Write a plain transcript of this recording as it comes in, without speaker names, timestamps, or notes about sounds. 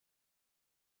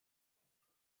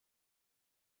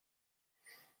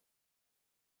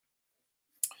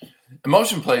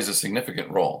Emotion plays a significant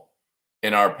role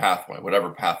in our pathway, whatever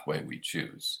pathway we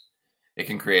choose. It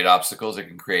can create obstacles, it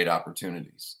can create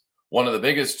opportunities. One of the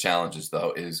biggest challenges,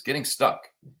 though, is getting stuck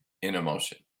in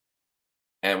emotion.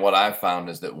 And what I've found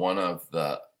is that one of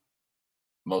the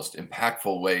most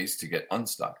impactful ways to get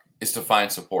unstuck is to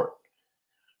find support.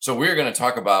 So, we're going to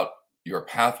talk about your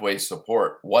pathway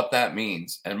support, what that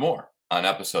means, and more on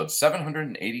episode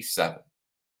 787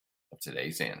 of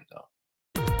Today's Antidote.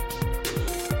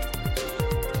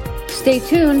 Stay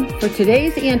tuned for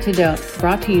Today's Antidote,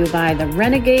 brought to you by the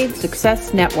Renegade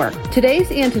Success Network. Today's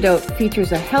Antidote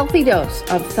features a healthy dose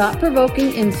of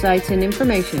thought-provoking insights and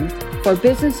information for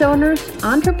business owners,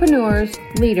 entrepreneurs,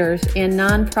 leaders, and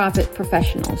nonprofit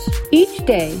professionals. Each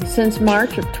day since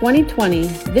March of 2020,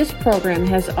 this program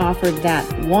has offered that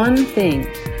one thing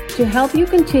to help you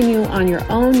continue on your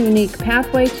own unique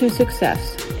pathway to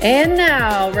success. And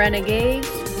now, Renegades,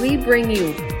 we bring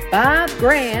you Bob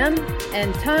Graham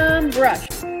and Tom Brush.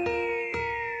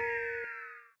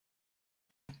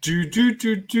 Good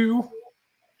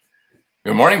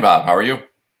morning, Bob. How are you?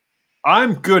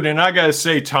 I'm good. And I got to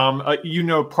say, Tom,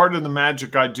 part of the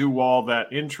magic I do while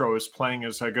that intro is playing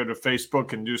is I go to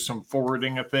Facebook and do some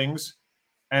forwarding of things.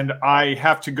 And I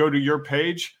have to go to your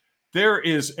page. There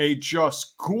is a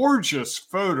just gorgeous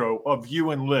photo of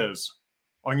you and Liz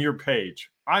on your page.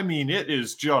 I mean, it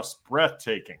is just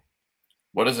breathtaking.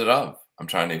 What is it of? I'm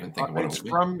trying to even think of what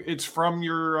it's from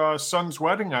your son's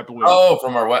wedding, I believe. Oh,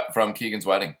 from Keegan's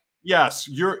wedding. Yes,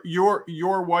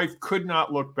 your wife could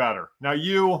not look better. Now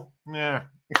you, no,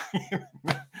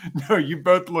 you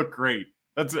both look great.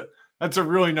 That's a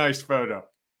really nice photo.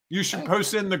 You should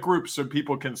post it in the group so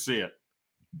people can see it.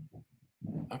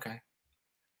 Okay.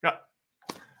 Yeah.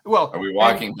 Well, are we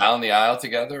walking down the aisle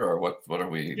together, or what are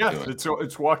we doing? Yes,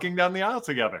 it's walking down the aisle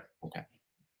together. Okay.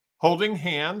 Holding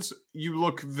hands. You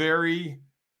look very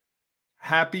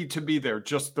happy to be there.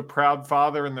 Just the proud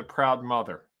father and the proud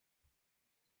mother.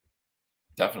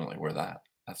 Definitely, we're that.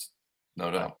 That's no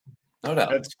doubt. No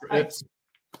doubt.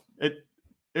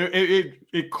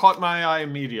 It caught my eye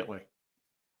immediately.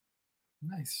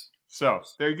 Nice. So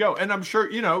there you go. And I'm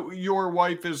sure, your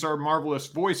wife is our marvelous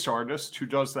voice artist who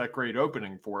does that great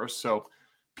opening for us. So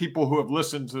people who have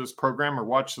listened to this program or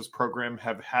watched this program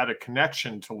have had a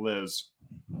connection to Liz,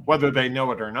 whether they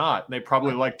know it or not. They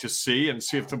probably like to see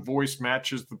if the voice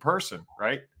matches the person,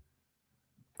 right?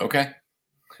 Okay.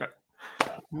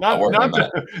 Not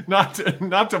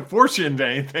to force you into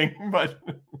anything, but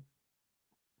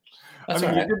That's you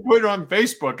can put it on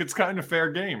Facebook. It's kind of fair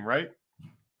game, right?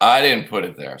 I didn't put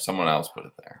it there. Someone else put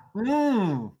it there.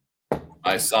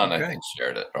 My son, okay. I think,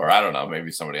 shared it, or I don't know,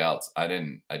 maybe somebody else. I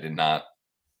did not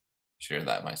share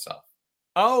that myself.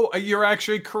 Oh, you're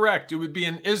actually correct. It would be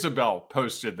an Isabel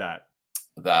posted that.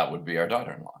 That would be our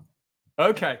daughter-in-law.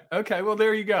 Okay. Well,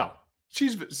 there you go.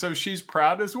 She's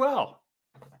proud as well.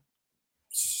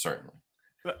 Certainly.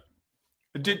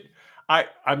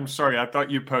 I'm sorry. I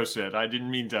thought you posted it. I didn't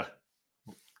mean to.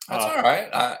 That's all right.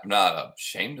 I'm not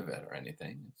ashamed of it or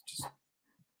anything. It's just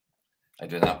I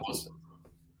did not post it.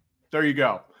 There you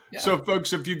go. Yeah. So,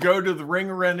 folks, if you go to the Ring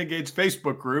of Renegades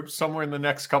Facebook group somewhere in the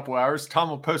next couple hours, Tom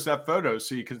will post that photo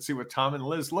so you can see what Tom and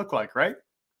Liz look like, right?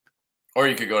 Or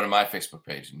you could go to my Facebook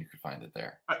page and you could find it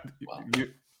there. Well,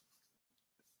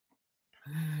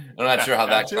 I'm not sure how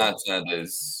that content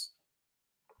is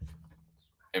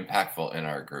impactful in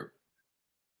our group.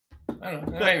 I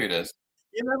don't know. Maybe it is.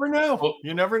 You never know.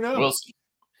 You never know. We'll see.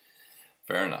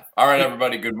 Fair enough. All right,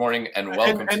 everybody. Good morning and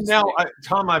welcome. And now,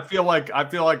 Tom, I feel like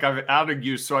I've outed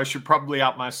you, so I should probably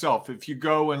out myself. If you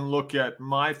go and look at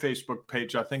my Facebook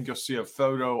page, I think you'll see a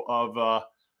photo of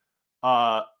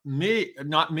me,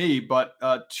 not me, but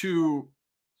 2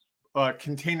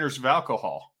 containers of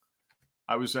alcohol.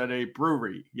 I was at a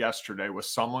brewery yesterday with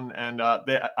someone, and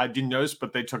I didn't notice,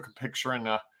 but they took a picture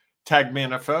and tagged me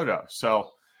in a photo.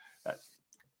 So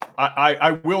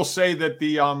I will say that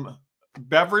the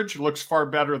beverage looks far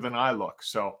better than I look.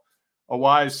 So a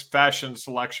wise fashion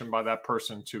selection by that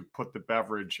person to put the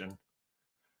beverage and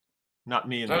not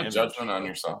me in the image. Judgment on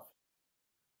yourself.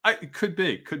 It could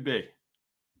be.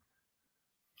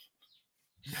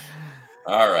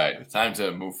 All right. Time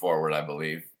to move forward, I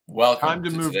believe. Welcome Time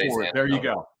to move forward. There you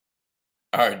go.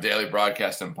 Our daily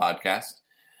broadcast and podcast,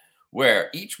 where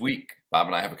each week Bob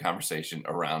and I have a conversation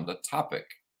around a topic.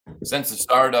 Since the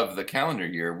start of the calendar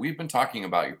year, we've been talking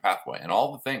about your pathway and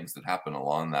all the things that happen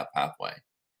along that pathway.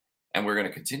 And we're going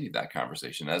to continue that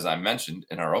conversation. As I mentioned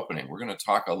in our opening, we're going to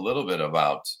talk a little bit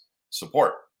about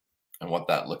support and what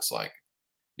that looks like.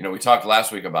 We talked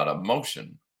last week about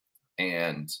emotion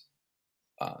and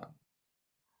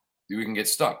we can get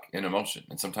stuck in emotion,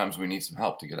 and sometimes we need some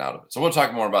help to get out of it. So we'll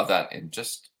talk more about that in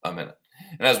just a minute.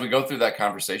 And as we go through that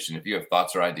conversation, if you have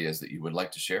thoughts or ideas that you would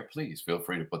like to share, please feel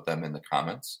free to put them in the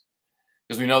comments,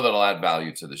 because we know that'll add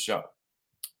value to the show.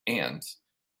 And,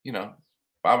 you know,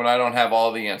 Bob and I don't have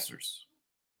all the answers.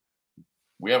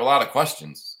 We have a lot of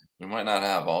questions. We might not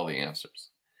have all the answers.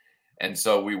 And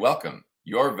so we welcome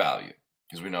your value,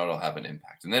 because we know it'll have an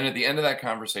impact. And then at the end of that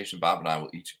conversation, Bob and I will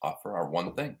each offer our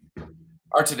one thing,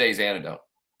 our today's antidote,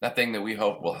 that thing that we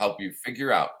hope will help you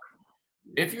figure out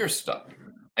if you're stuck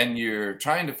and you're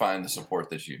trying to find the support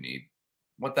that you need,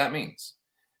 what that means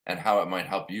and how it might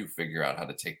help you figure out how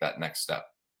to take that next step.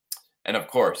 And of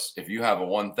course, if you have a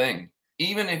one thing,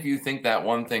 even if you think that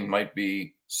one thing might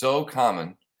be so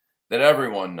common that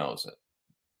everyone knows it,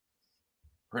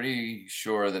 pretty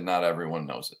sure that not everyone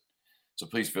knows it. So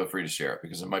please feel free to share it,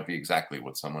 because it might be exactly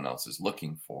what someone else is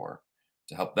looking for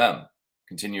to help them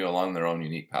continue along their own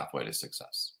unique pathway to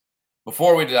success.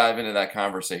 Before we dive into that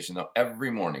conversation, though,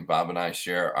 every morning, Bob and I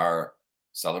share our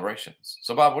celebrations.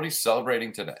 So, Bob, what are you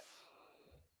celebrating today?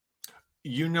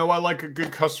 You know, I like a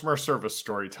good customer service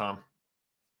story, Tom.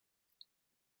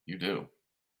 You do.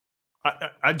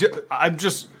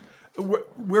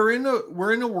 We're in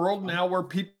a world now where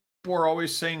people are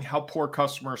always saying how poor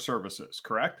customer service is.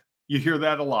 Correct? You hear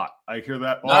that a lot. I hear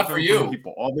that not often for you. from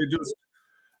people. All they do is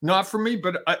not for me,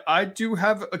 but I do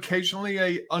have occasionally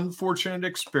a unfortunate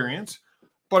experience,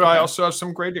 but I also have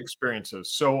some great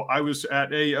experiences. So I was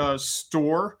at a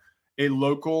store, a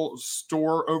local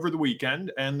store over the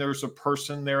weekend, and there's a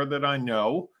person there that I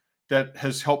know that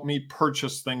has helped me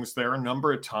purchase things there a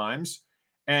number of times.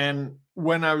 And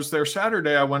when I was there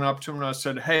Saturday, I went up to him and I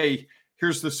said, "Hey,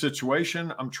 here's the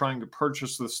situation. I'm trying to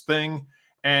purchase this thing."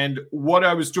 And what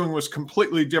I was doing was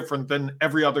completely different than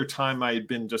every other time I had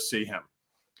been to see him.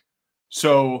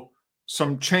 So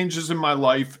some changes in my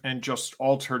life and just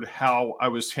altered how I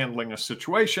was handling a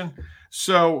situation.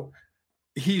 So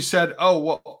he said, "Oh,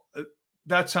 well,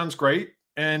 that sounds great.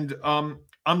 And I'm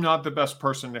not the best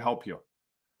person to help you.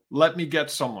 Let me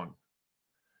get someone."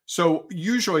 So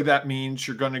usually that means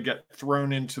you're going to get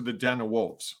thrown into the den of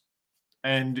wolves.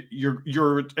 And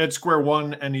you're at square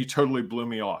one, and he totally blew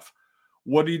me off.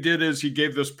 What he did is he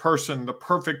gave this person the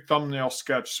perfect thumbnail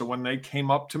sketch. So when they came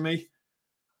up to me,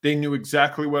 they knew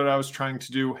exactly what I was trying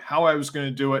to do, how I was going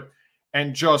to do it,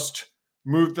 and just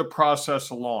moved the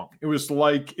process along. It was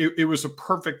like it was a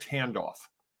perfect handoff.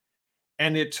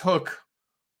 And it took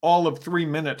all of 3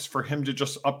 minutes for him to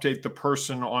just update the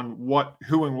person on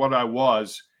who and what I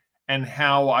was and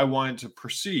how I wanted to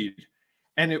proceed.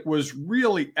 And it was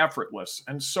really effortless.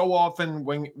 And so often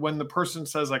when the person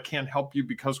says, "I can't help you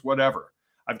because whatever,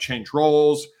 I've changed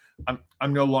roles,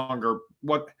 I'm no longer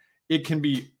what," it can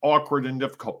be awkward and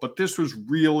difficult. But this was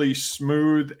really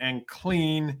smooth and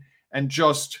clean and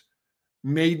just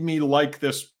made me like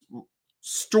this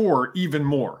store even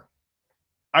more.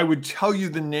 I would tell you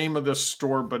the name of this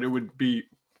store, but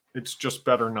it's just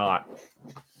better not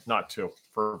to,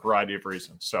 for a variety of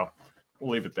reasons. So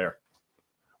we'll leave it there.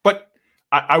 But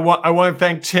I want to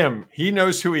thank Tim. He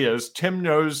knows who he is. Tim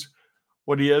knows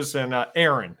what he is, and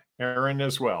Aaron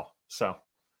as well. So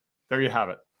there you have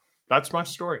it. That's my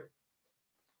story.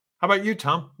 How about you,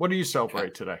 Tom? What do you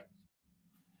celebrate today?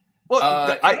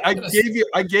 Well,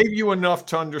 I gave you enough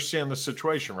to understand the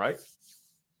situation, right?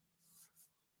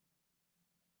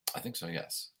 I think so.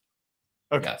 Yes.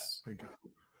 Okay. Yes.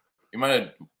 You might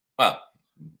have. Well,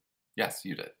 yes,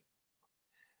 you did.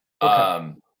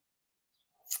 Okay.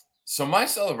 So my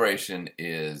celebration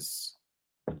is.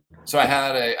 So I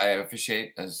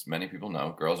officiate, as many people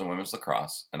know, girls and women's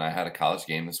lacrosse, and I had a college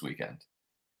game this weekend,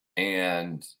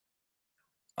 and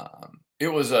it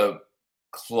was a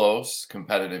close,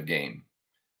 competitive game.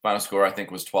 Final score, I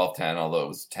think, was 12-10, although it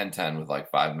was 10-10 with like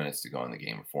 5 minutes to go in the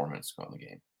game or 4 minutes to go in the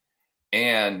game.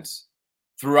 And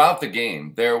throughout the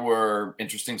game, there were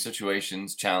interesting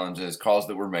situations, challenges, calls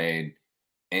that were made.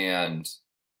 And,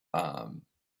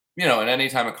 you know, and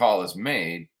anytime a call is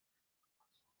made,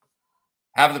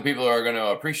 half of the people are going to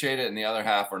appreciate it and the other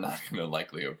half are not going to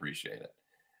likely appreciate it.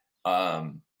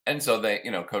 And so they,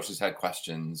 you know, coaches had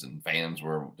questions and fans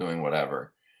were doing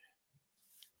whatever.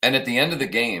 And at the end of the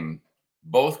game,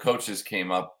 both coaches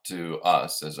came up to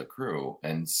us as a crew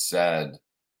and said,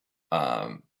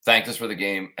 thanked us for the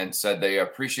game and said they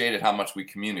appreciated how much we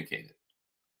communicated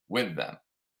with them.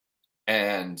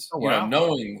 And, you know,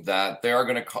 knowing that there are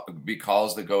going to be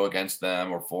calls that go against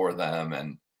them or for them.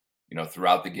 And, you know,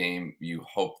 throughout the game, you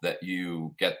hope that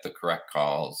you get the correct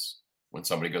calls when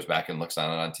somebody goes back and looks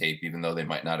on it on tape, even though they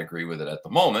might not agree with it at the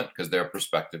moment because their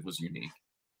perspective was unique.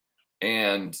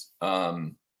 And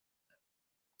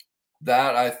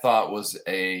that I thought was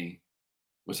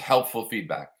helpful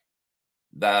feedback.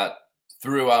 That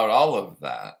throughout all of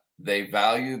that, they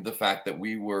valued the fact that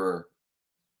we were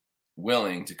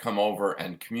willing to come over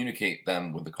and communicate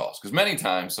them with the calls. Because many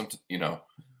times,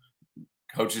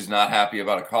 coach is not happy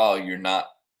about a call, you're not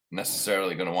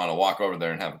necessarily going to want to walk over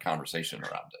there and have a conversation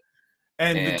around it.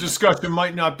 And the discussion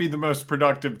might not be the most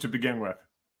productive to begin with.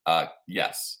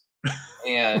 Yes.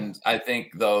 And I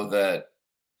think, though, that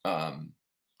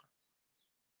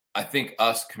I think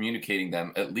us communicating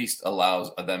them at least allows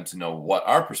them to know what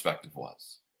our perspective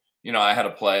was. I had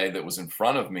a play that was in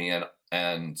front of me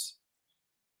and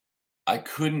I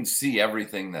couldn't see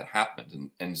everything that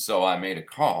happened. And so I made a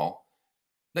call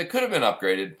that could have been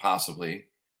upgraded possibly.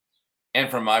 And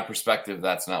from my perspective,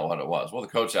 that's not what it was. Well, the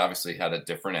coach obviously had a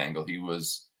different angle. He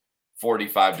was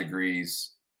 45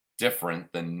 degrees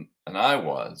different than I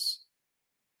was.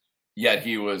 Yet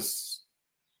he was,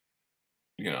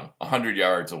 100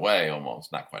 yards away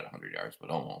almost. Not quite 100 yards, but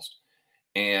almost.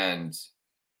 And,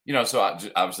 so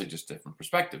obviously just different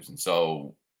perspectives. And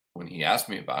so when he asked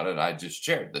me about it, I just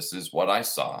shared, this is what I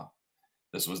saw.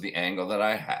 This was the angle that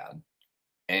I had.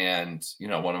 And,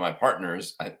 one of my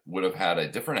partners I would have had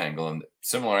a different angle and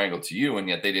similar angle to you, and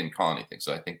yet they didn't call anything.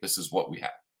 So I think this is what we have.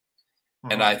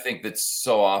 Mm-hmm. And I think that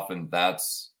so often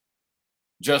that's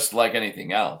just like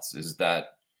anything else, is that,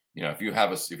 if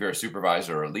you're a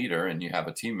supervisor or a leader and you have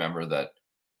a team member that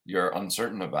you're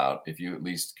uncertain about, if you at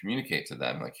least communicate to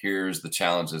them, like, here's the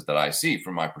challenges that I see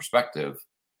from my perspective,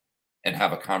 and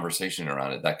have a conversation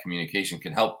around it, that communication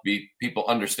can help people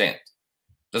understand.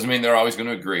 Doesn't mean they're always going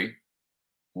to agree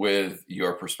with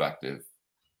your perspective.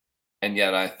 And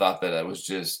yet I thought that it was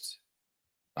just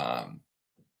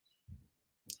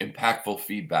impactful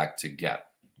feedback to get,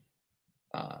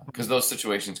 because those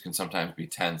situations can sometimes be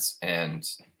tense and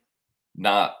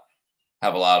not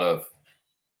have a lot of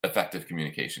effective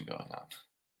communication going on.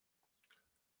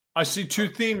 I see two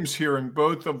themes here in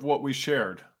both of what we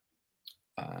shared.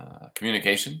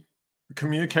 Communication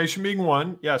being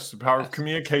one. Yes, the power of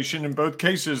communication. In both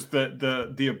cases,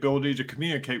 the ability to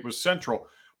communicate was central,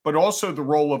 but also the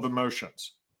role of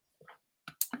emotions.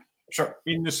 Sure.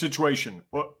 In the situation,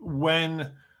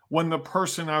 when the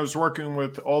person I was working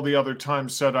with all the other time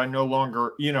said, I no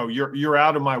longer, you're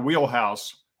out of my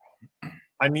wheelhouse,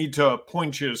 I need to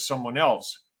point you to someone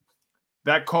else,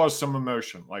 that caused some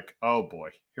emotion. Like, oh boy,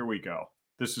 here we go.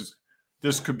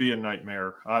 This could be a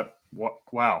nightmare.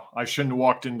 Wow, I shouldn't have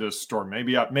walked into the store.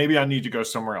 Maybe I need to go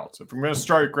somewhere else. If I'm going to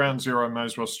start at ground zero, I might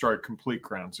as well start complete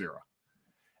ground zero.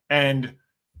 And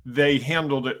they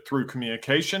handled it through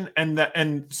communication,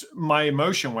 and my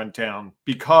emotion went down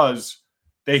because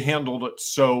they handled it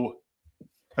so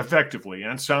effectively.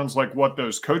 And it sounds like what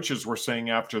those coaches were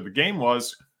saying after the game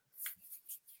was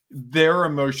their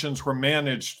emotions were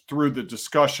managed through the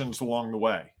discussions along the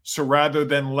way. So rather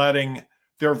than letting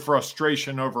their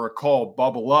frustration over a call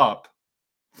bubble up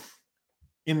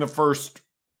in the first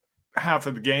half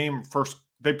of the game,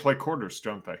 they play quarters,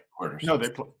 don't they? Quarters. No, they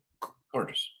play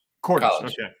quarters. College.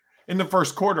 Okay. In the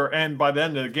first quarter, and by the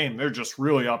end of the game, they're just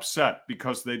really upset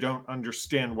because they don't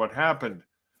understand what happened.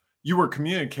 You were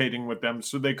communicating with them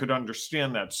so they could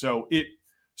understand that. So it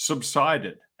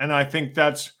subsided. And I think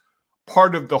that's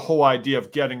part of the whole idea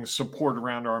of getting support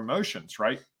around our emotions,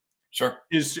 right? Sure.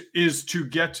 Is to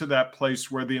get to that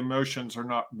place where the emotions are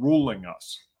not ruling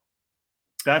us.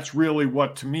 That's really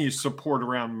what, to me, support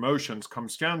around emotions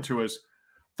comes down to, is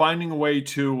finding a way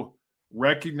to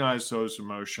recognize those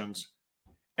emotions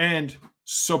and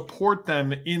support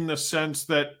them in the sense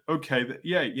that, okay,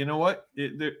 yeah, you know what?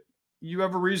 You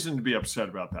have a reason to be upset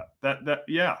about that.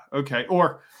 Yeah, okay.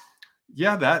 Or,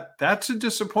 yeah, that's a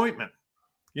disappointment.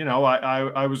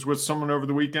 I was with someone over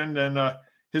the weekend, and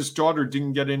his daughter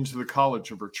didn't get into the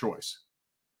college of her choice.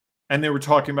 And they were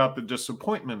talking about the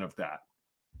disappointment of that.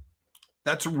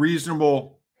 That's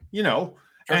reasonable, sure.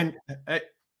 And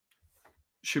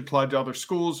she applied to other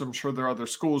schools. I'm sure there are other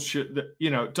schools.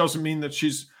 It doesn't mean that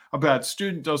she's a bad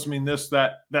student. Doesn't mean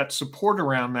that support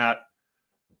around that,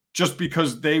 just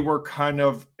because they were kind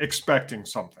of expecting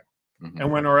something. Mm-hmm.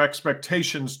 And when our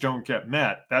expectations don't get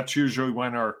met, that's usually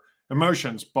when our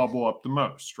emotions bubble up the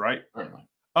most, right? Certainly.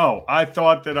 Oh, I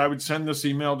thought that I would send this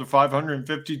email to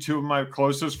 552 of my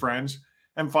closest friends,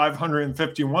 and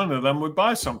 551 of them would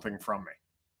buy something from me.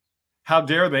 How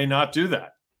dare they not do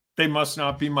that? They must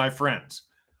not be my friends.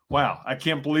 Wow, I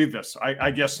can't believe this.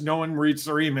 I guess no one reads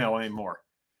their email anymore.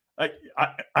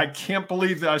 I can't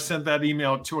believe that I sent that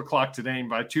email at 2:00 today, and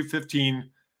by 2:15,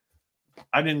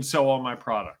 I didn't sell all my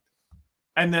product.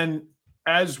 And then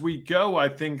as we go, I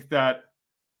think that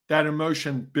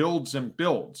emotion builds and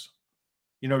builds.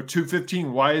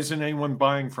 215, why isn't anyone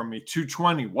buying from me?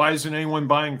 220, why isn't anyone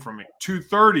buying from me?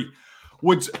 230,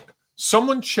 would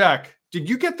someone check? Did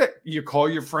you get that? You call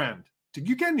your friend. Did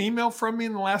you get an email from me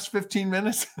in the last 15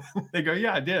 minutes? They go,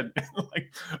 yeah, I did.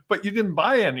 But you didn't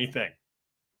buy anything.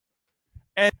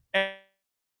 And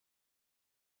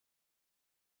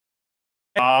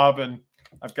Bob, and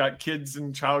I've got kids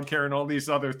and childcare and all these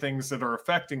other things that are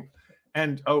affecting.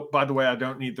 And, oh, by the way, I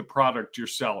don't need the product you're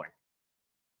selling.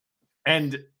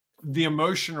 And the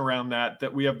emotion around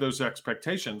that we have those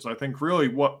expectations. I think really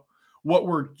what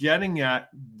we're getting at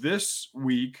this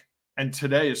week and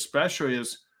today especially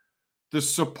is the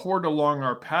support along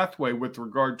our pathway with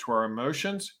regard to our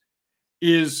emotions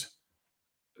is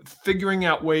figuring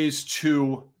out ways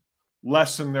to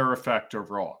lessen their effect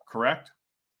overall, correct?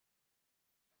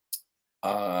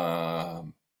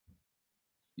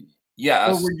 Yes.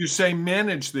 Or would you say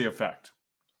manage the effect?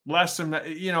 Lessen that,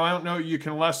 I don't know. You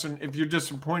can lessen if you're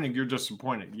disappointed, you're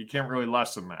disappointed. You can't really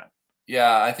lessen that.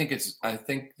 Yeah, I think it's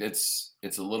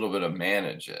a little bit of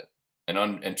manage it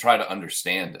and try to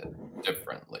understand it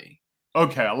differently.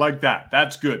 Okay, I like that.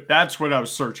 That's good. That's what I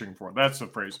was searching for. That's the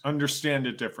phrase. Understand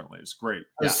it differently. It's great.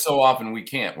 Because so often we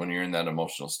can't. When you're in that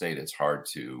emotional state, it's hard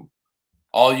to.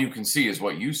 All you can see is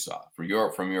what you saw from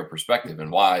your perspective and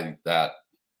why that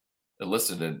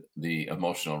elicited the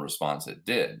emotional response it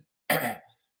did.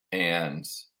 And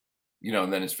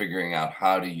then it's figuring out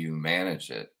how do you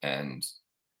manage it and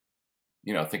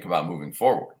think about moving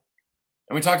forward.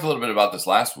 And we talked a little bit about this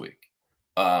last week.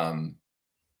 And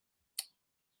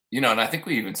I think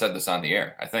we even said this on the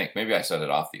air. I think maybe I said it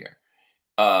off the air.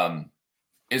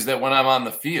 Is that when I'm on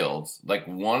the field, like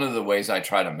one of the ways I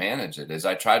try to manage it is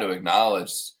I try to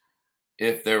acknowledge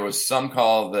if there was some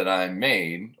call that I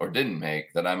made or didn't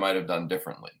make that I might have done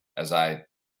differently as I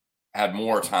had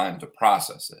more time to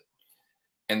process it,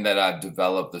 and that I've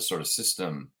developed this sort of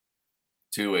system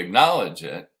to acknowledge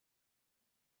it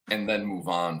and then move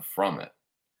on from it.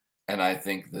 And I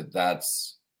think that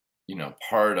that's,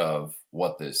 part of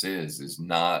what this is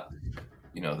not,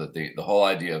 that the whole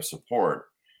idea of support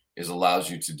is allows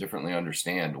you to differently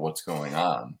understand what's going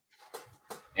on.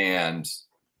 And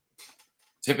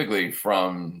typically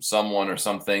from someone or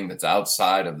something that's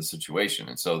outside of the situation.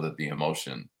 And so that the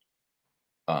emotion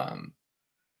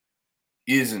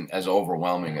isn't as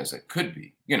overwhelming as it could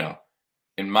be.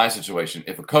 In my situation,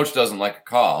 if a coach doesn't like a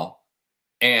call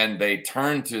and they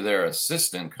turn to their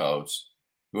assistant coach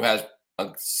who has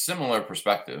a similar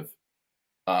perspective,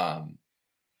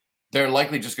 they're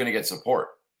likely just going to get support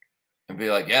and be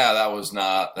like, yeah, that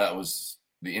was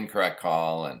the incorrect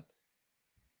call. And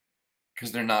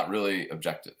because they're not really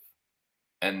objective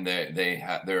and they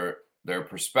have their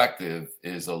perspective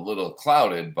is a little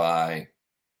clouded by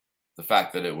the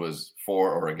fact that it was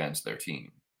for or against their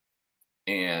team.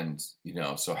 And,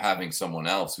 so having someone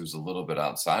else who's a little bit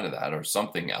outside of that or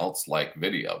something else like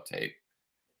videotape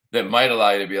that might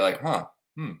allow you to be like,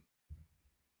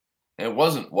 it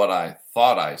wasn't what I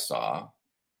thought I saw.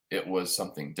 It was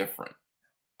something different.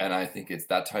 And I think it's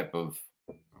that type of,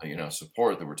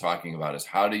 support that we're talking about is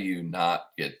how do you not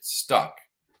get stuck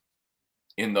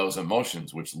in those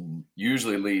emotions, which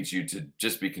usually leads you to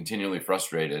just be continually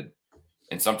frustrated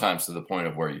and sometimes to the point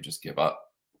of where you just give up.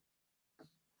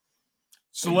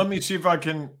 So let me see if I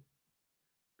can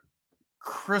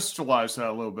crystallize that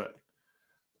a little bit.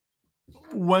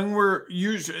 When we're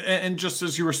usually, and just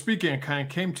as you were speaking, it kind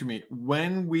of came to me,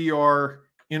 when we are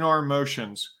in our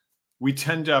emotions, we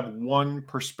tend to have one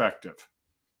perspective.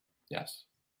 Yes.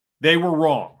 They were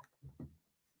wrong.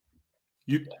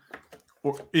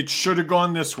 It should have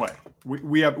gone this way.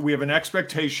 We have an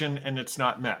expectation and it's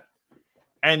not met.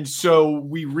 And so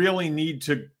we really need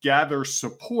to gather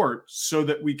support so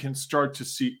that we can start to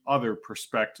see other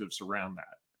perspectives around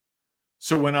that.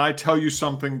 So when I tell you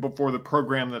something before the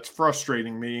program that's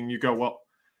frustrating me and you go, well,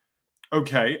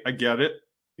 okay, I get it.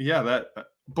 Yeah,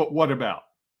 but what about?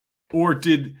 Or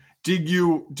did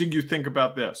you think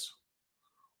about this?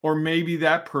 Or maybe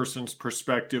that person's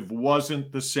perspective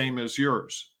wasn't the same as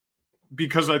yours.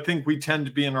 Because I think we tend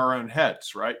to be in our own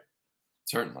heads, right?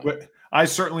 Certainly. But I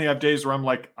certainly have days where I'm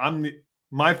like,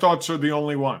 my thoughts are the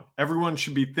only one. Everyone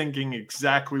should be thinking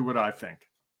exactly what I think.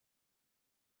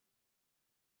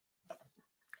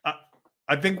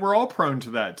 I think we're all prone to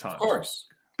that at times. Of course.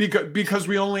 Because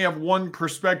we only have one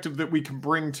perspective that we can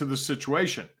bring to the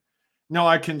situation. Now,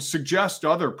 I can suggest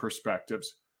other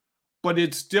perspectives, but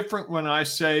it's different when I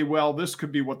say, well, this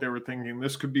could be what they were thinking.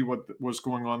 This could be what was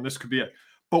going on. This could be it.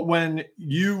 But when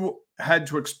you had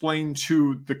to explain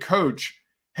to the coach,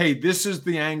 hey, this is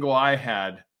the angle I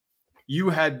had. You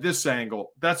had this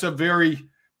angle. It's a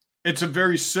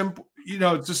very simple,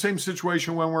 it's the same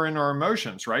situation when we're in our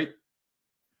emotions, right?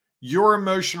 Your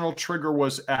emotional trigger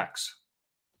was X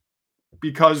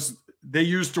because they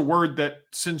used a word that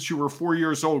since you were 4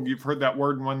 years old, you've heard that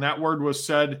word. And when that word was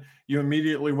said, you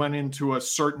immediately went into a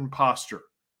certain posture.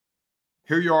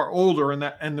 Here you are older,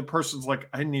 and the person's like,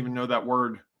 I didn't even know that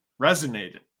word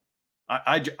resonated.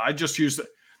 I just used it.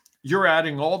 You're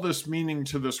adding all this meaning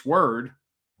to this word,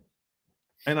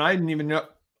 and I didn't even know.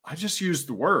 I just used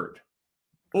the word.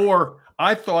 Or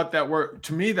I thought that word,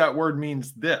 to me, that word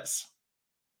means this.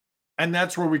 And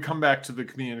that's where we come back to the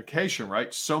communication,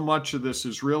 right? So much of this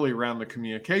is really around the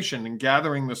communication, and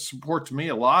gathering the support to me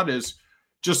a lot is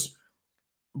just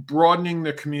broadening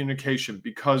the communication,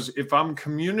 because if I'm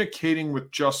communicating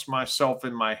with just myself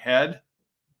in my head,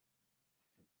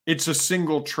 it's a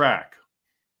single track.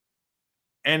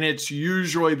 And it's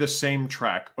usually the same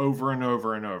track over and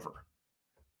over and over.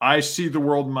 I see the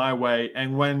world my way.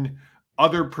 And when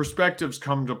other perspectives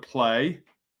come to play,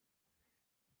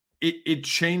 it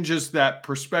changes that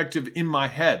perspective in my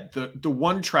head. The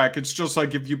one track, it's just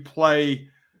like if you play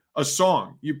a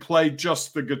song, you play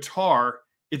just the guitar,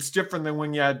 it's different than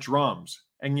when you add drums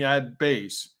and you add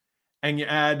bass and you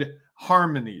add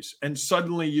harmonies. And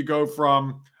suddenly you go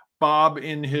from Bob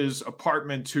in his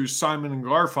apartment to Simon and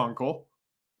Garfunkel.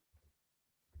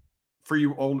 For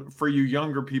you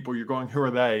younger people, you're going, who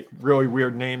are they? Really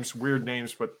weird names,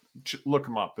 but look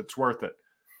them up. It's worth it.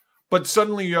 But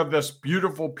suddenly you have this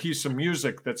beautiful piece of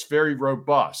music that's very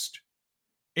robust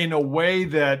in a way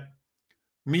that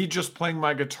me just playing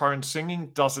my guitar and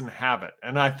singing doesn't have it.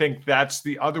 And I think that's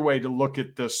the other way to look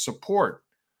at the support.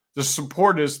 The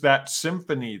support is that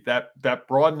symphony, that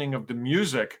broadening of the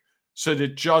music, so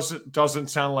that it doesn't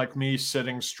sound like me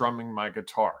sitting strumming my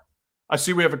guitar. I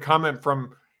see we have a comment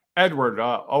from Edward.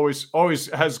 Always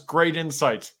has great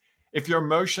insights. If your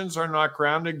emotions are not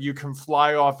grounded, you can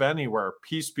fly off anywhere.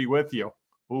 Peace be with you.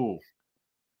 Ooh.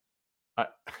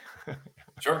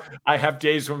 Sure. I have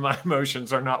days when my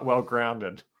emotions are not well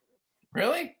grounded.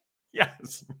 Really?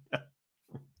 Yes.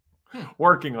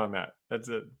 Working on that. That's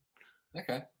it.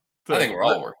 Okay. I think we're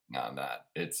all working on that.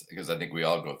 It's because I think we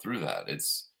all go through that.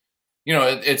 It's,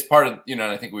 it's part of, and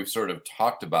I think we've sort of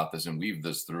talked about this and weaved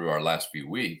this through our last few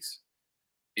weeks,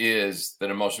 is that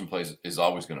emotion is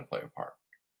always going to play a part.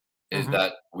 Is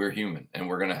that we're human and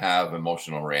we're going to have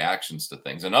emotional reactions to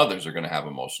things, and others are going to have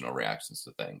emotional reactions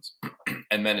to things.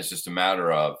 And then it's just a matter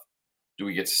of, do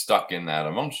we get stuck in that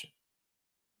emotion?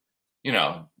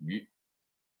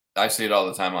 I see it all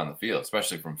the time on the field,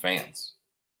 especially from fans.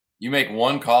 You make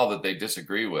one call that they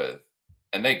disagree with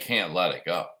and they can't let it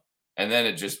go. And then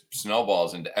it just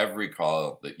snowballs into every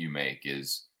call that you make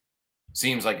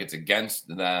seems like it's against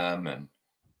them, and,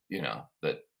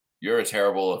 that you're a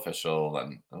terrible official,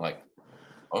 and I'm like,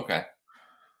 okay.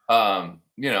 And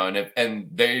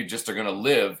they just are going to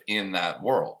live in that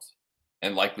world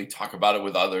and likely talk about it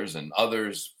with others, and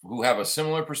others who have a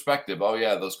similar perspective. Oh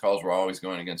yeah, those calls were always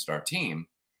going against our team,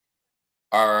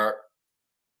 are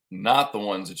not the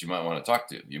ones that you might want to talk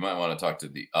to. You might want to talk to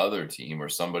the other team or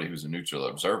somebody who's a neutral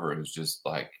observer who's just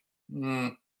like,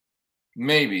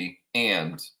 maybe,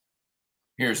 and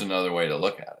here's another way to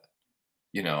look at it.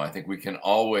 I think we can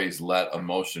always let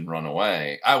emotion run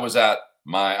away. I was at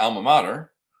my alma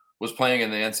mater, was playing in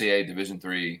the NCAA Division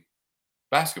III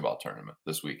basketball tournament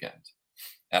this weekend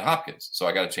at Hopkins. So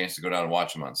I got a chance to go down and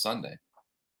watch them on Sunday.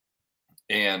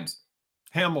 And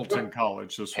Hamilton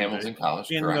College this weekend. Hamilton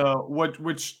College, in correct.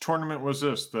 Which tournament was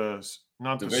this?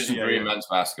 Not the Division III men's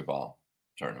basketball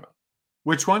tournament.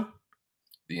 Which one?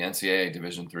 The NCAA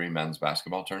Division III men's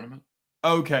basketball tournament.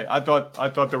 Okay, I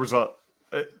thought there was a.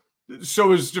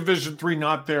 So is Division III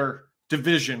not their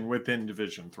division within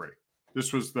Division III?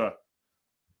 This was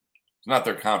it's not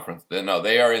their conference. No,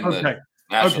 they are in the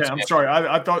national. Okay, I'm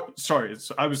sorry.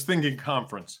 I was thinking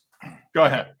conference. Go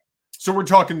ahead. So we're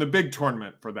talking the big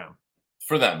tournament for them.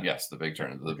 For them, yes, the big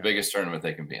tournament, the biggest tournament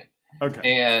they can be in. Okay.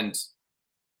 And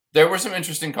there were some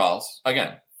interesting calls.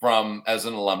 Again, as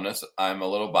an alumnus, I'm a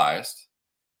little biased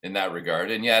in that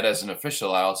regard. And yet, as an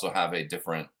official, I also have a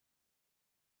different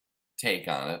take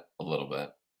on it a little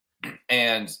bit.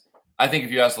 And I think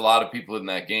if you asked a lot of people in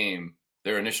that game,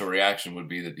 their initial reaction would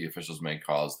be that the officials made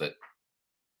calls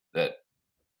that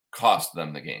cost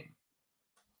them the game.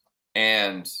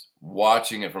 And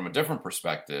watching it from a different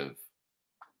perspective,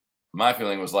 my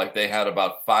feeling was like they had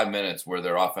about 5 minutes where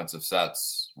their offensive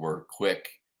sets were quick,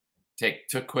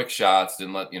 took quick shots,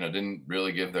 didn't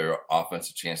really give their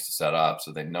offense a chance to set up.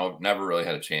 So they never really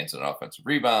had a chance at an offensive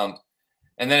rebound.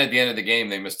 And then at the end of the game,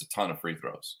 they missed a ton of free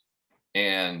throws.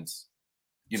 And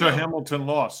Hamilton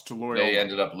lost to Loyola. They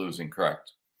ended up losing,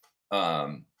 correct.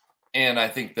 And I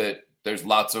think that there's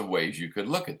lots of ways you could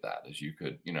look at that, as you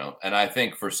could, and I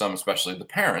think for some, especially the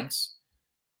parents,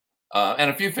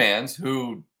 and a few fans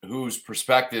whose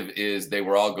perspective is they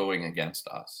were all going against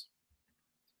us.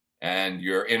 And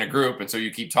you're in a group, and so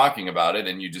you keep talking about it,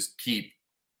 and you just keep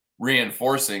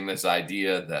reinforcing this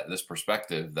idea, that this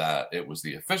perspective that it was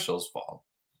the officials' fault.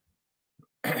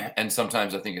 And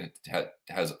sometimes I think it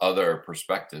has other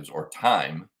perspectives, or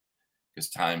time, because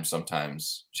time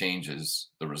sometimes changes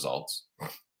the results,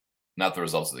 not the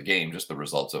results of the game, just the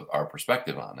results of our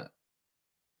perspective on it.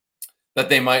 That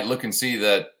they might look and see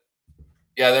that,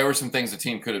 yeah, there were some things the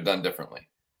team could have done differently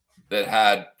that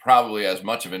had probably as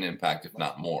much of an impact, if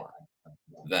not more,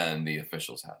 than the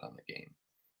officials had on the game.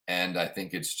 And I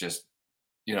think it's just,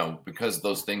 because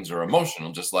those things are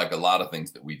emotional, just like a lot of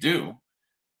things that we do.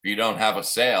 If you don't have a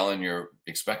sale and you're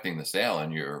expecting the sale,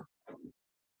 and you're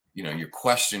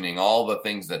questioning all the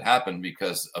things that happen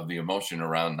because of the emotion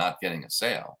around not getting a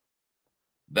sale,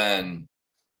 then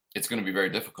it's going to be very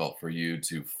difficult for you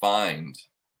to find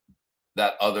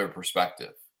that other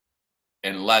perspective,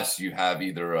 unless you have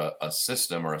either a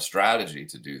system or a strategy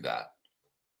to do that.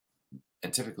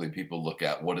 And typically people look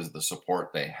at what is the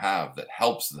support they have that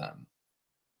helps them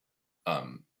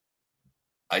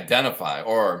identify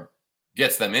or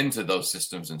gets them into those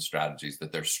systems and strategies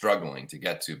that they're struggling to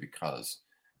get to because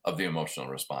of the emotional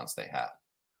response they have.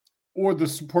 Or the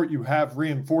support you have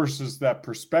reinforces that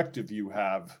perspective you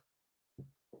have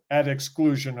at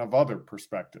exclusion of other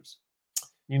perspectives.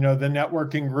 The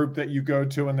networking group that you go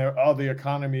to, and the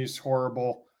economy is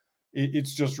horrible.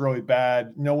 It's just really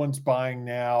bad. No one's buying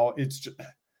now. It's just,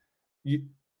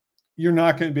 you're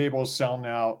not going to be able to sell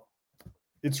now.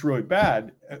 It's really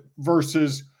bad.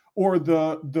 Versus, or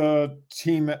the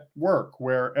team at work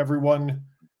where everyone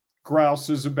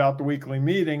grouses about the weekly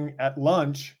meeting at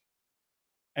lunch,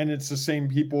 and it's the same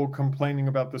people complaining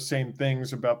about the same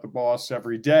things about the boss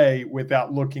every day,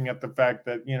 without looking at the fact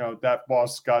that, that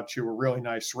boss got you a really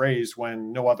nice raise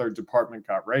when no other department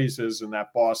got raises, and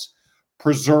that boss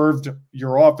preserved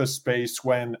your office space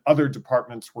when other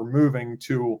departments were moving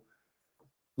to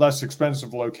less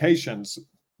expensive locations.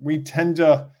 We tend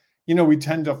to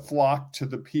flock to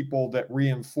the people that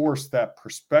reinforce that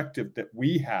perspective that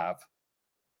we have,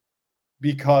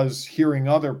 because hearing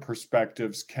other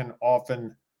perspectives can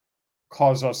often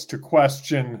cause us to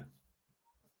question,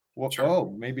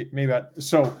 maybe.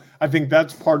 So I think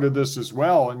that's part of this as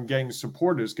well. And getting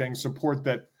support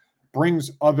that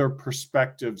brings other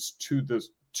perspectives to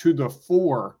the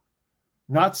fore.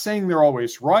 Not saying they're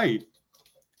always right,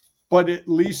 but at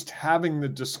least having the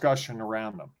discussion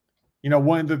around them.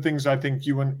 One of the things I think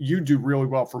you do really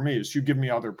well for me is you give me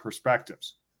other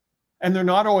perspectives. And they're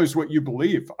not always what you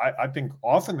believe. I think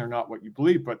often they're not what you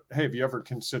believe, but hey, have you ever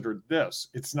considered this?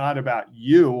 It's not about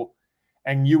you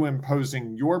and you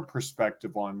imposing your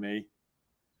perspective on me.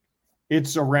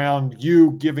 It's around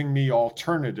you giving me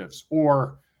alternatives.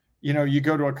 Or, you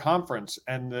go to a conference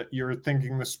and you're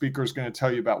thinking the speaker is going to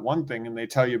tell you about one thing, and they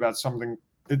tell you about something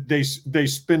that they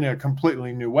spin a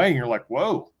completely new way. And you're like,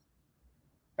 whoa,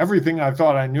 everything I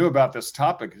thought I knew about this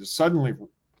topic is suddenly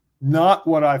not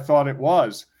what I thought it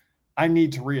was. I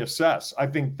need to reassess. I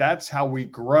think that's how we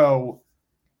grow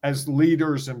as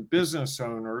leaders and business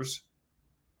owners,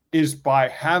 is by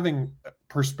having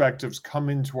perspectives come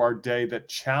into our day that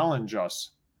challenge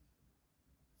us.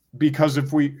 Because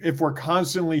if we're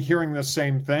constantly hearing the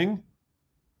same thing,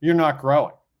 you're not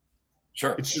growing.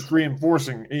 Sure. It's just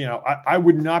reinforcing. I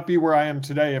would not be where I am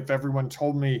today if everyone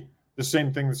told me the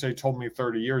same thing that they told me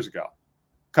 30 years ago.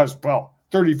 Because,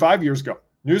 35 years ago,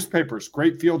 newspapers,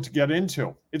 great field to get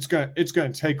into. It's going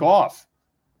to take off.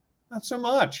 Not so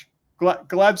much.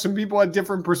 Glad some people had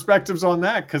different perspectives on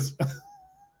that, because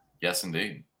yes,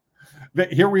 indeed.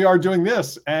 Here we are doing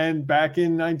this, and back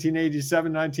in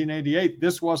 1987, 1988,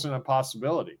 this wasn't a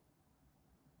possibility.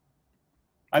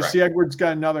 I see Edward's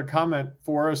got another comment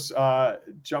for us,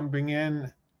 jumping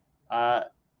in. There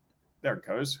it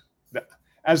goes.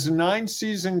 As a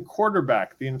 9-season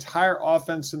quarterback, the entire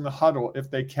offense in the huddle, if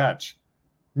they catch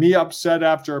me upset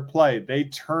after a play, they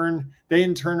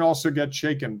in turn also get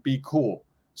shaken. Be cool.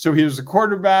 So he was a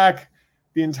quarterback.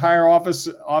 The entire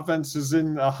offense is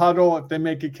in the huddle. If they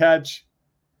make a catch,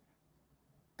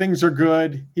 things are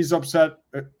good. He's upset.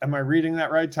 Am I reading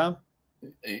that right, Tom?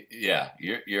 Yeah,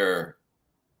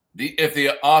 if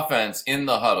the offense in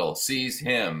the huddle sees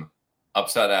him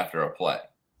upset after a play.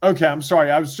 Okay, I'm sorry.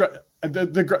 I was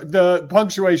the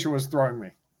punctuation was throwing me.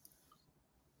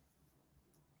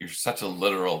 You're such a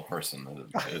literal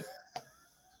person.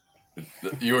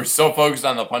 You were so focused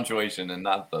on the punctuation and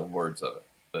not the words of it.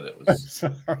 that it was.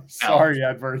 Sorry,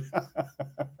 Edward.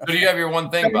 So do you have your one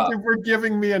thing, Bob? Thank you for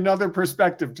giving me another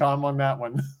perspective, Tom, on that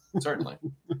one. Certainly.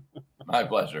 My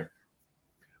pleasure.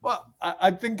 Well,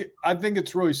 I think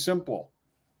it's really simple.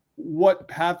 What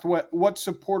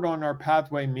support on our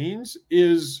pathway means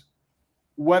is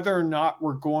whether or not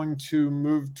we're going to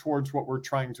move towards what we're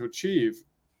trying to achieve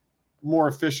more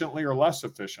efficiently or less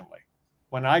efficiently.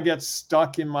 When I get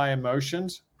stuck in my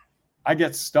emotions, I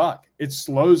get stuck. It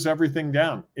slows everything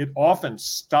down. It often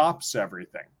stops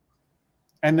everything.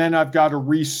 And then I've got to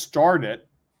restart it.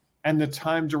 And the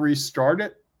time to restart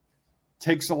it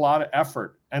takes a lot of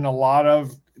effort and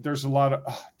there's a lot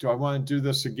of, do I want to do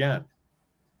this again?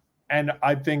 And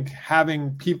I think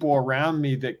having people around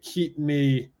me that keep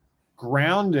me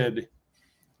grounded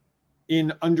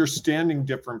in understanding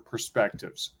different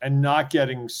perspectives and not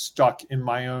getting stuck in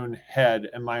my own head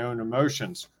and my own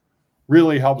emotions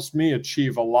really helps me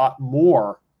achieve a lot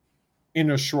more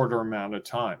in a shorter amount of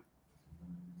time.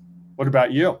 What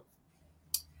about you?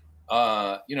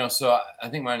 So I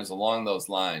think mine is along those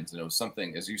lines. And it was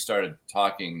something, as you started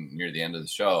talking near the end of the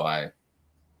show, I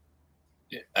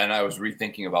was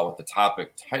rethinking about what the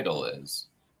topic title is.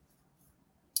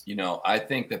 I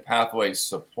think that pathway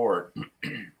support,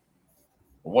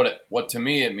 what to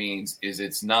me it means is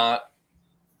it's not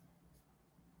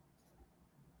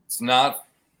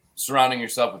surrounding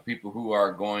yourself with people who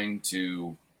are going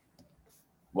to,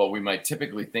 what we might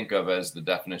typically think of as the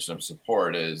definition of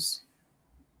support is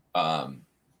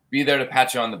be there to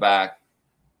pat you on the back,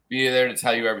 be there to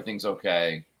tell you everything's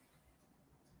okay,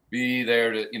 be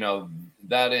there to,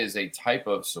 that is a type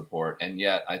of support. And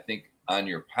yet I think on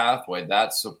your pathway,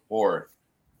 that support,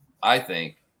 I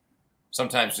think,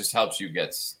 sometimes just helps you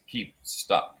keep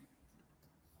stuck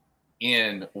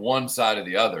in one side or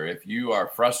the other. If you are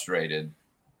frustrated,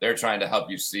 they're trying to help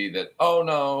you see that, oh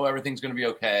no, everything's going to be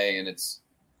okay. And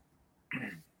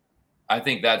I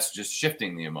think that's just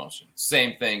shifting the emotion.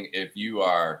 Same thing if you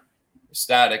are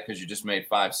ecstatic because you just made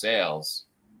 5 sales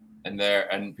and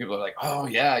people are like, oh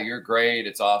yeah, you're great,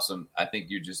 it's awesome. I think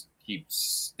you just keep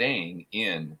staying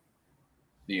in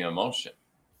the emotion.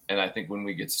 And I think when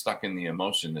we get stuck in the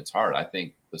emotion, it's hard. I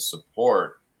think the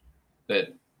support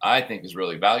that I think is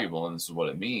really valuable, and this is what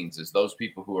it means, is those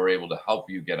people who are able to help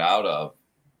you get out of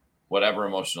whatever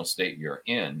emotional state you're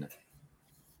in,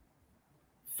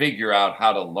 figure out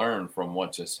how to learn from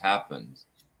what just happened,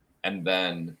 and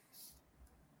then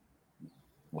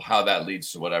how that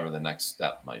leads to whatever the next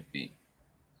step might be.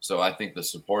 So I think the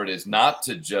support is not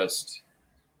to just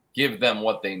give them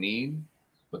what they need,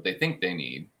 what they think they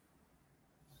need,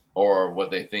 or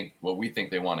what we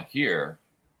think they want to hear.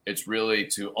 It's really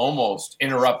to almost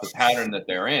interrupt the pattern that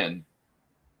they're in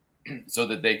so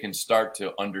that they can start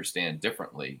to understand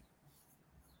differently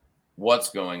what's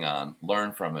going on,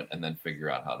 learn from it, and then figure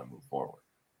out how to move forward.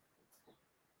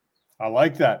 I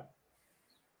like that.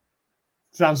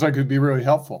 Sounds like it'd be really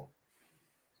helpful.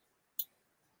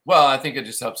 Well, I think it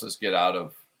just helps us get out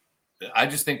of, I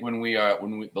just think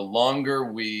the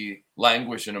longer we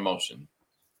languish in emotion,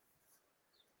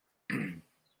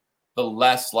 the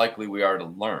less likely we are to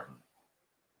learn.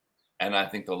 And I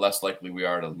think the less likely we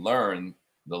are to learn,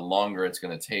 the longer it's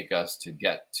going to take us to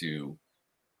get to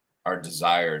our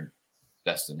desired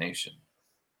destination.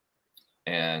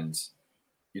 And,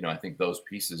 I think those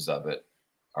pieces of it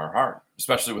are hard,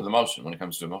 especially with emotion, when it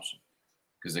comes to emotion,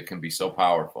 because it can be so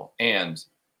powerful. And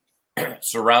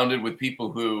surrounded with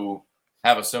people who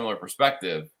have a similar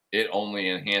perspective, it only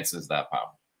enhances that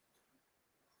power.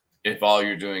 If all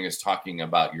you're doing is talking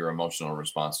about your emotional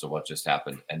response to what just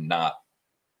happened and not,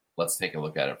 let's take a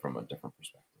look at it from a different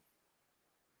perspective.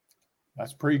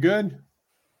 That's pretty good.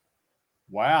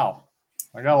 Wow.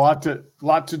 I got a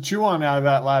lot to chew on out of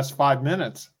that last 5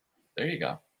 minutes. There you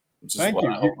go. Thank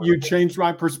you. You changed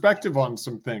my perspective on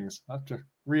some things. I have to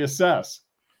reassess.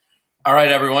 All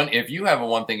right, everyone. If you have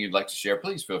one thing you'd like to share,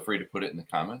 please feel free to put it in the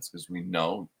comments, because we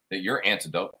know that your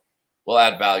antidote will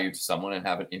add value to someone and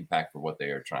have an impact for what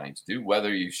they are trying to do.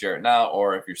 Whether you share it now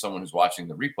or if you're someone who's watching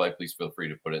the replay, please feel free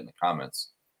to put it in the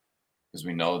comments, because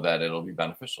we know that it'll be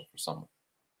beneficial for someone.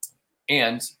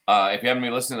 And if you haven't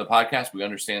been listening to the podcast, we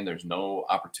understand there's no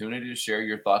opportunity to share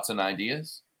your thoughts and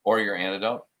ideas or your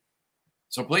antidote.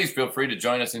 So please feel free to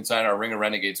join us inside our Ring of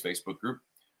Renegades Facebook group,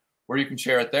 where you can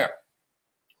share it there.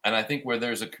 And I think where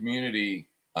there's a community,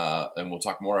 and we'll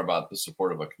talk more about the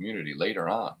support of a community later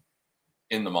on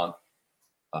in the month,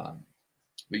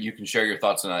 but you can share your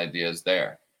thoughts and ideas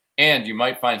there. And you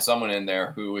might find someone in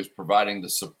there who is providing the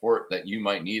support that you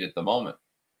might need at the moment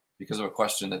because of a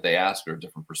question that they ask or a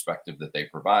different perspective that they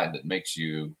provide that makes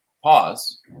you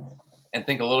pause and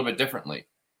think a little bit differently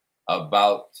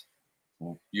about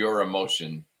your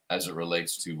emotion as it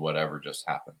relates to whatever just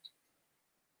happened.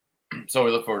 So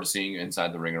we look forward to seeing you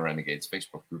inside the Ring of Renegades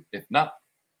Facebook group. If not,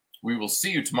 we will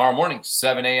see you tomorrow morning,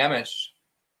 7 a.m.-ish,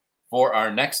 for our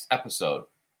next episode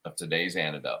of Today's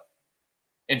Antidote.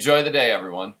 Enjoy the day,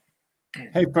 everyone.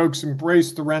 Hey, folks,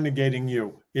 embrace the renegading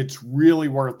you. It's really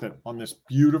worth it on this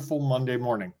beautiful Monday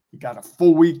morning. You got a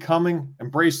full week coming.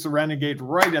 Embrace the renegade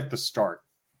right at the start.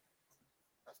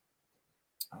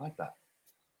 I like that.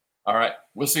 All right.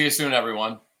 We'll see you soon,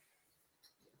 everyone.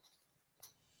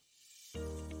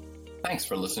 Thanks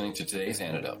for listening to Today's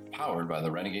Antidote, powered by the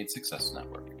Renegade Success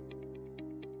Network.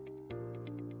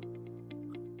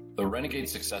 The Renegade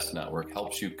Success Network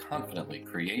helps you confidently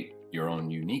create your own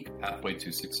unique pathway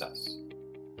to success.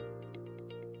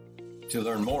 To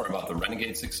learn more about the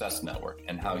Renegade Success Network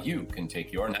and how you can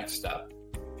take your next step,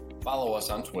 follow us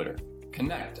on Twitter,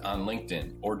 connect on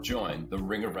LinkedIn, or join the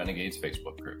Ring of Renegades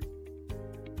Facebook group.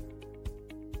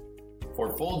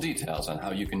 For full details on how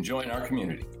you can join our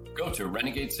community, go to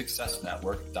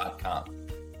renegadesuccessnetwork.com.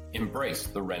 Embrace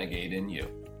the renegade in you.